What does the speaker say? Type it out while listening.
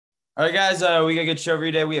All right, guys, we got a good show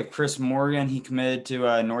every day. We have Chris Morgan. He committed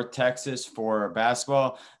to North Texas for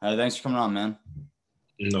basketball. Thanks for coming on, man.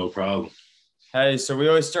 No problem. Hey, so we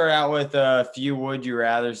always start out with a few would you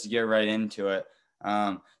rathers to get right into it.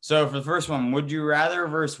 So for the first one, would you rather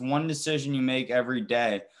versus one decision you make every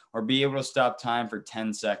day or be able to stop time for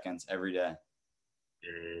 10 seconds every day?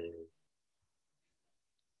 Mm,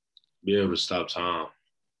 Be able to stop time.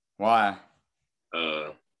 Why?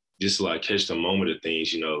 Uh, just to, like catch the moment of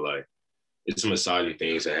things, like it's some exciting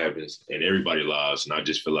things that happens in everybody's lives. And I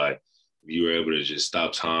just feel like if you were able to just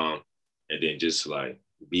stop time and then just like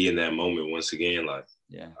be in that moment once again,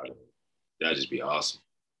 Yeah. that'd just be awesome.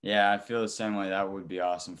 Yeah, I feel the same way. That would be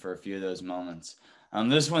awesome for a few of those moments.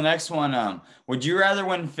 Next one, would you rather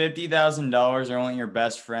win $50,000 or only your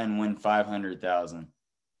best friend win 500,000?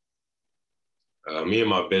 Me and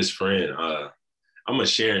my best friend, I'm a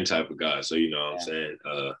sharing type of guy. So, you know what I'm Yeah.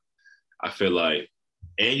 saying? I feel like,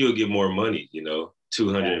 and you'll get more money, Yeah.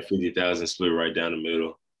 250,000 split right down the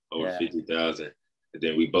middle, over Yeah. 50,000. And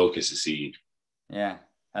then we both can succeed. Yeah,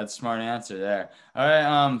 that's a smart answer there. All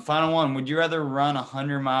right, final one. Would you rather run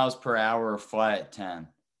 100 miles per hour or fly at 10?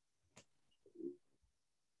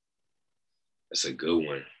 That's a good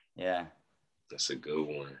one. Yeah, That's a good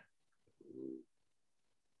one.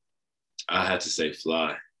 I had to say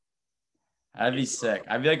fly. that'd be sick.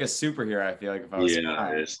 I'd be like a superhero, I feel like, if I was Yeah,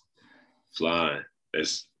 flying. it's flying.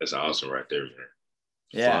 That's awesome right there, man.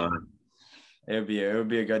 Yeah, Flying. it would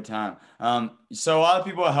be a good time. So a lot of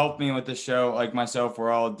people help me with the show, like myself.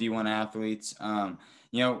 We're all D1 athletes.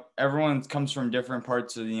 Everyone comes from different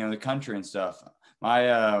parts of the country and stuff.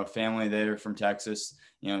 My family, they're from Texas.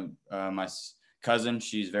 My cousin,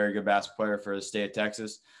 she's a very good basketball player for the state of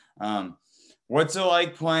Texas. What's it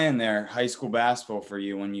like playing there, high school basketball for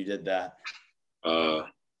you when you did that? Uh,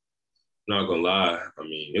 Not gonna lie. I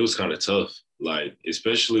mean, it was kind of tough. Like,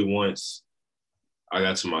 especially once I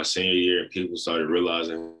got to my senior year and people started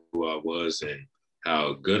realizing who I was and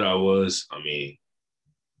how good I was. I mean,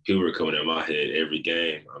 people were coming in my head every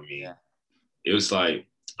game. I mean, Yeah, it was like,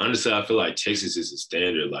 honestly, I feel like Texas is a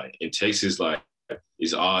standard. Like in Texas, like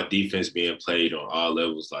it's all defense being played on all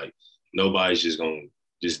levels. Like nobody's just gonna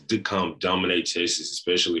just come dominate Texas,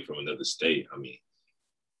 especially from another state. I mean,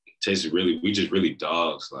 Texas really, we just really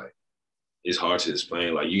dogs. Like it's hard to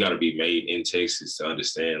explain. Like you got to be made in Texas to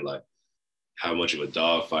understand like how much of a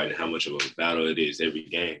dog fight and how much of a battle it is every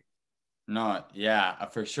game. no, yeah,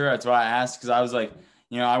 for sure. That's why I asked because I was like,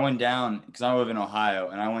 I went down because I live in Ohio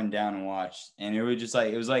and I went down and watched, and it was just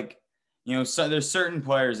like so there's certain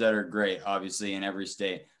players that are great, obviously, in every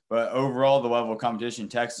state, but overall the level of competition in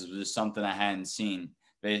Texas was just something I hadn't seen.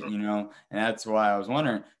 And that's why I was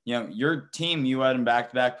wondering, your team, you led them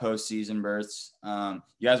back-to-back postseason berths. You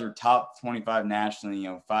guys were top 25 nationally,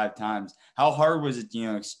 5 times. How hard was it,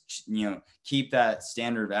 keep that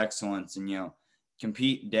standard of excellence and,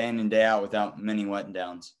 compete day in and day out without many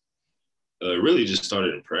letdowns? Really just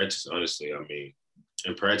started in practice, honestly. I mean,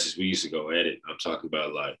 in practice, we used to go at it. I'm talking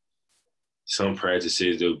about like some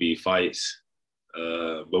practices, there'll be fights,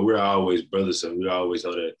 but we're always brothers, so we always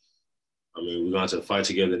know that. I mean, we're going to fight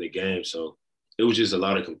together in the game. So it was just a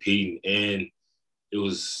lot of competing, and it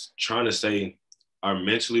was trying to stay. Our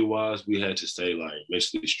mentally wise, we had to stay like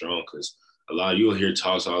mentally strong because a lot you'll hear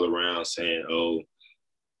talks all around saying, "Oh,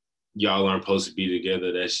 y'all aren't supposed to be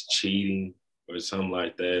together. That's cheating," or something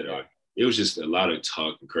like that. Yeah. Or it was just a lot of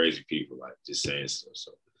talking crazy people like just saying stuff.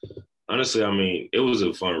 So honestly, I mean, it was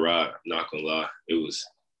a fun ride. I'm not gonna lie. It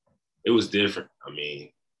was different. I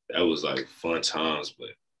mean, that was like fun times, but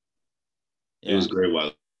it Yeah. was great while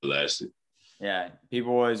it lasted. Yeah,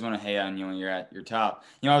 people always want to hate on you when you're at your top.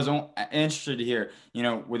 I was interested to hear,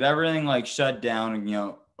 with everything like shut down,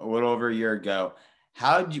 a little over a year ago,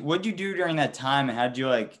 what'd you do during that time, and how'd you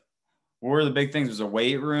like? What were the big things? Was a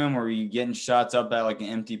weight room, or were you getting shots up at like an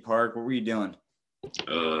empty park? What were you doing?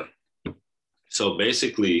 Uh, so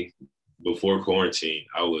basically, before quarantine,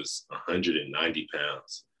 I was 190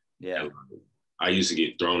 pounds. Yeah, And I used to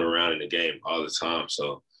get thrown around in the game all the time.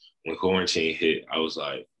 So when quarantine hit, I was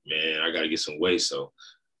like, man, I got to get some weight. So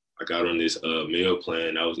I got on this meal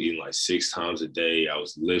plan. I was eating like 6 times a day. I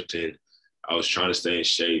was lifting. I was trying to stay in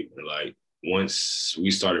shape. And like once we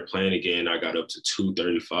started playing again, I got up to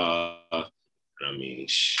 235. And I mean,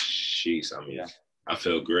 jeez, I mean, yeah, I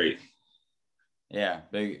felt great. yeah.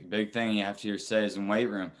 Big thing you have to say is in weight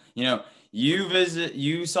room.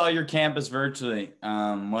 You saw your campus virtually,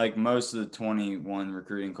 like most of the 21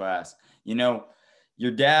 recruiting class.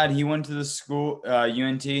 Your dad, he went to the school,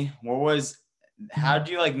 UNT. How did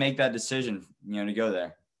you like make that decision, to go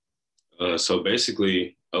there? So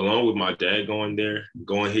basically, along with my dad going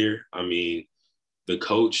here, I mean, the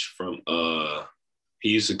coach from he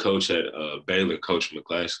used to coach at Baylor, Coach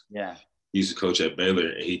McClaskey. Yeah. He used to coach at Baylor,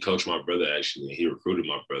 and he coached my brother actually, and he recruited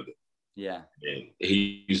my brother. Yeah. And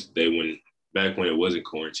back when it wasn't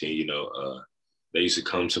quarantine, they used to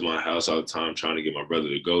come to my house all the time trying to get my brother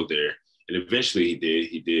to go there. And eventually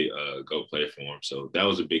he did go play for him. So that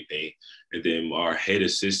was a big thing. And then our head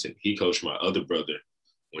assistant, he coached my other brother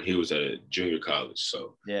when he was at junior college.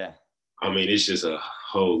 So yeah, I mean, it's just a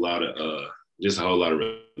whole lot of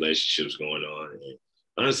relationships going on. And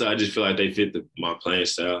honestly, I just feel like they fit my playing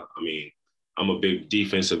style. I mean, I'm a big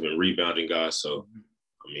defensive and rebounding guy. So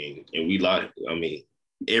I mean, and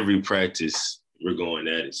every practice we're going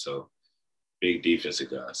at it. So big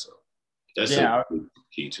defensive guy. So that's a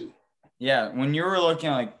key too. Yeah, when you were looking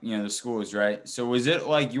at, like, the schools, right? So was it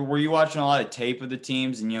like were you watching a lot of tape of the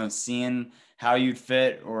teams and seeing how you'd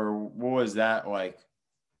fit, or what was that like?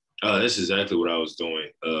 That's exactly what I was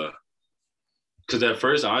doing. Because at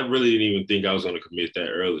first I really didn't even think I was going to commit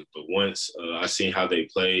that early, but once I seen how they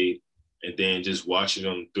played, and then just watching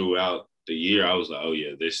them throughout the year, I was like, oh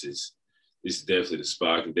yeah, this is definitely the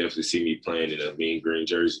spot. I can definitely see me playing in a mean green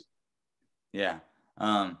jersey. Yeah.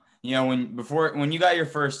 When you got your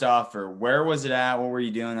first offer, where was it at? What were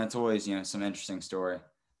you doing? That's always, some interesting story.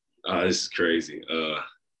 This is crazy.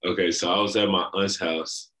 Okay, so I was at my aunt's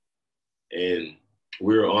house, and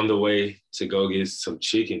we were on the way to go get some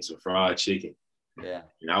fried chicken. Yeah.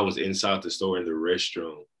 And I was inside the store in the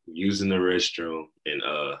restroom, using the restroom, and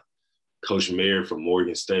Coach Mayer from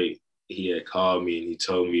Morgan State, he had called me and he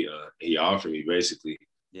told me, he offered me basically.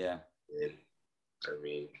 Yeah. And I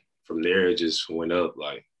mean, from there it just went up.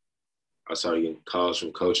 Like, I started getting calls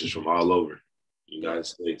from coaches from all over the United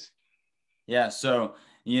States. Yeah. So,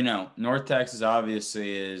 North Texas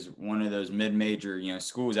obviously is one of those mid-major,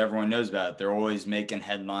 schools everyone knows about. They're always making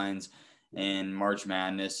headlines in March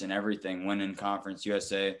Madness and everything, winning Conference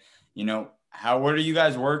USA. What are you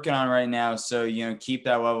guys working on right now? So, keep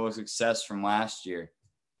that level of success from last year.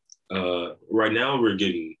 Right now we're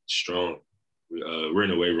getting strong. We're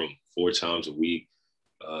in the weight room 4 times a week.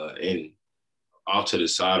 And off to the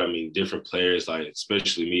side, I mean, different players, like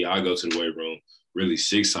especially me, I go to the weight room really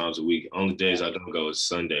 6 times a week. Only days I don't go is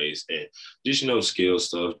Sundays. And just, skill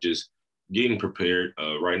stuff, just getting prepared.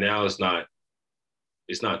 Right now it's not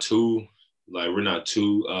too, like, we're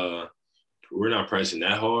not pressing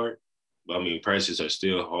that hard. But I mean, practices are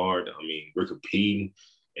still hard. I mean, we're competing.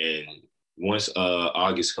 And once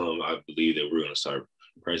August comes, I believe that we're gonna start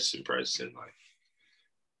practicing. Like,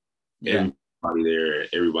 everybody there,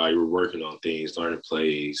 everybody, we're working on things, learning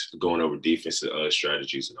plays, going over defensive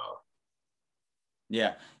strategies and all.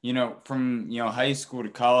 Yeah, from high school to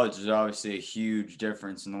college is obviously a huge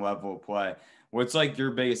difference in the level of play. What's like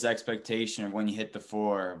your biggest expectation of when you hit the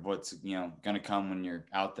floor of what's gonna come when you're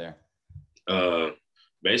out there?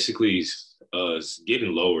 Basically, it's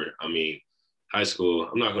getting lower. I mean, high school,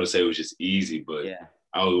 I'm not gonna say it was just easy, but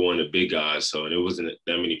I was one of the big guys, so, and it wasn't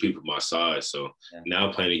that many people my size. So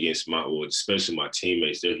now playing against especially my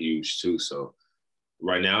teammates, they're huge too. So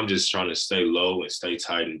right now I'm just trying to stay low and stay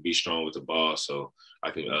tight and be strong with the ball, so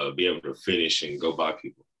I can be able to finish and go by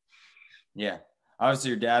people. Yeah. Obviously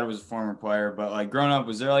your dad was a former player, but like growing up,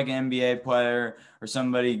 was there like an NBA player or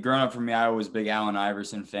somebody? Growing up for me, I was a big Allen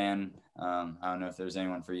Iverson fan. I don't know if there's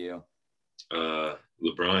anyone for you.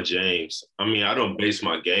 LeBron James. I mean, I don't base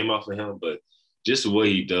my game off of him, but just the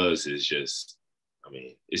way he does is just, I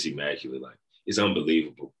mean, it's immaculate. Like, it's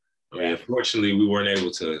unbelievable. I mean, unfortunately, we weren't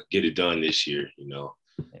able to get it done this year,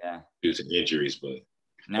 due to injuries, but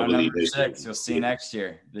now number 6, you'll see next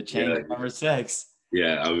year, the change of number 6.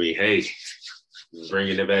 Yeah, I mean, hey,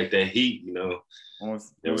 bringing it back that heat, We'll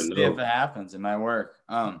see if it happens. It might work.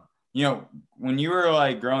 When you were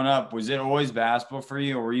like growing up, was it always basketball for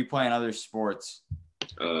you, or were you playing other sports?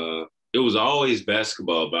 It was always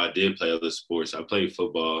basketball, but I did play other sports. I played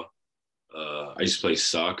football. I used to play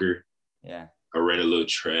soccer. Yeah. I ran a little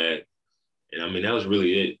track. And I mean, that was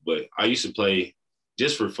really it. But I used to play,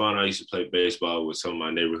 just for fun, I used to play baseball with some of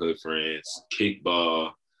my neighborhood friends,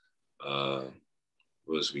 kickball.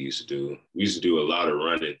 What else we used to do? We used to do a lot of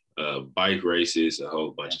running, bike races, a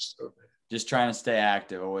whole bunch of stuff, man. Just trying to stay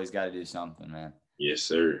active. Always got to do something, man. Yes,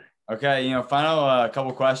 sir. Okay, final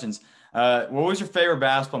couple questions. What was your favorite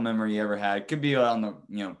basketball memory you ever had? It could be on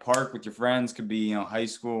the park with your friends. Could be high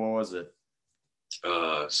school. What was it?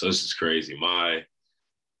 So this is crazy. When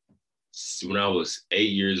I was 8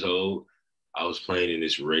 years old, I was playing in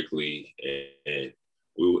this rec league, and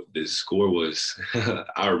the score was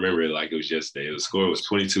I remember it like it was yesterday. The score was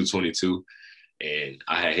 22-22, and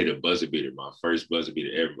I had hit a buzzer beater, my first buzzer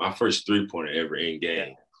beater ever, my first 3-pointer ever in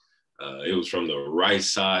game. It was from the right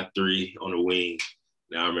side 3 on the wing.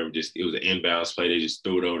 Now I remember just it was an inbounds play. They just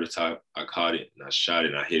threw it over the top. I caught it and I shot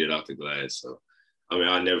it and I hit it off the glass. So I mean,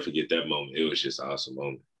 I'll never forget that moment. It was just an awesome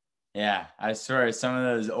moment. Yeah, I swear some of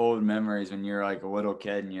those old memories when you're like a little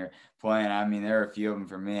kid and you're playing. I mean, there are a few of them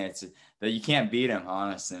for me. It's that you can't beat them,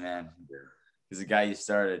 honestly, man. Because the guy you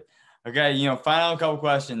started. Okay, final couple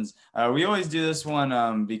questions. We always do this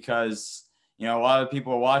one because a lot of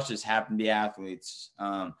people who watch this happen to be athletes.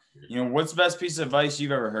 What's the best piece of advice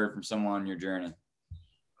you've ever heard from someone on your journey?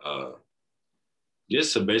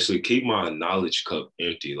 Just to basically keep my knowledge cup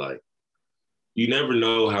empty. Like, you never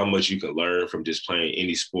know how much you can learn from just playing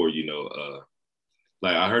any sport.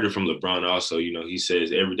 Like I heard it from LeBron also. He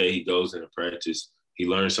says every day he goes into practice, he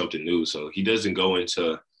learns something new. So he doesn't go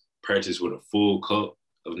into practice with a full cup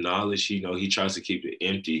of knowledge. He tries to keep it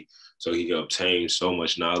empty so he can obtain so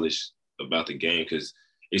much knowledge about the game, because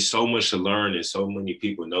it's so much to learn and so many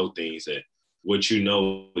people know things that what you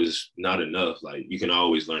know is not enough. Like, you can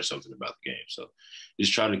always learn something about the game. So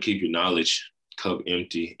just try to keep your knowledge cup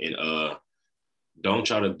empty and don't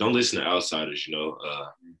listen to outsiders.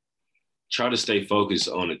 Try to stay focused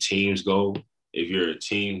on a team's goal. If you're a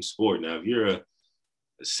team sport, now if you're a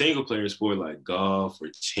single player sport like golf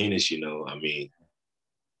or tennis, I mean,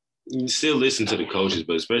 you still listen to the coaches,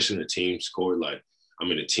 but especially in a team sport, like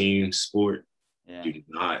I'm in a team sport, do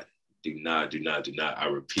not, I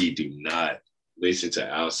repeat, do not listen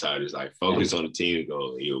to outsiders. Like, focus on the team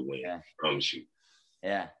goal and you'll win. I promise you.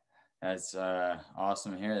 Yeah, that's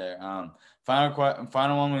awesome to hear there.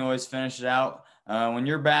 Final one, we always finish it out. When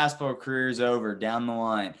your basketball career is over down the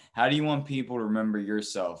line, how do you want people to remember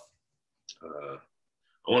yourself? I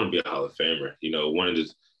want to be a Hall of Famer, one of the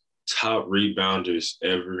top rebounders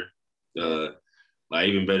ever, like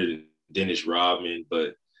even better than Dennis Rodman,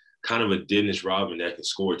 but kind of a Dennis Rodman that can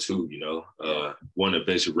score too, one of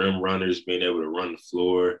the best rim runners, being able to run the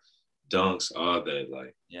floor, dunks, all that.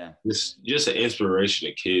 Like, it's just an inspiration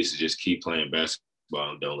to kids to just keep playing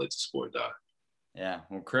basketball and don't let the sport die. Yeah.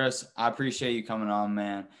 Well, Chris, I appreciate you coming on,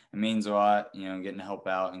 man. It means a lot, getting to help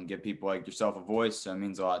out and give people like yourself a voice. So it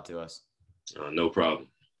means a lot to us. No problem.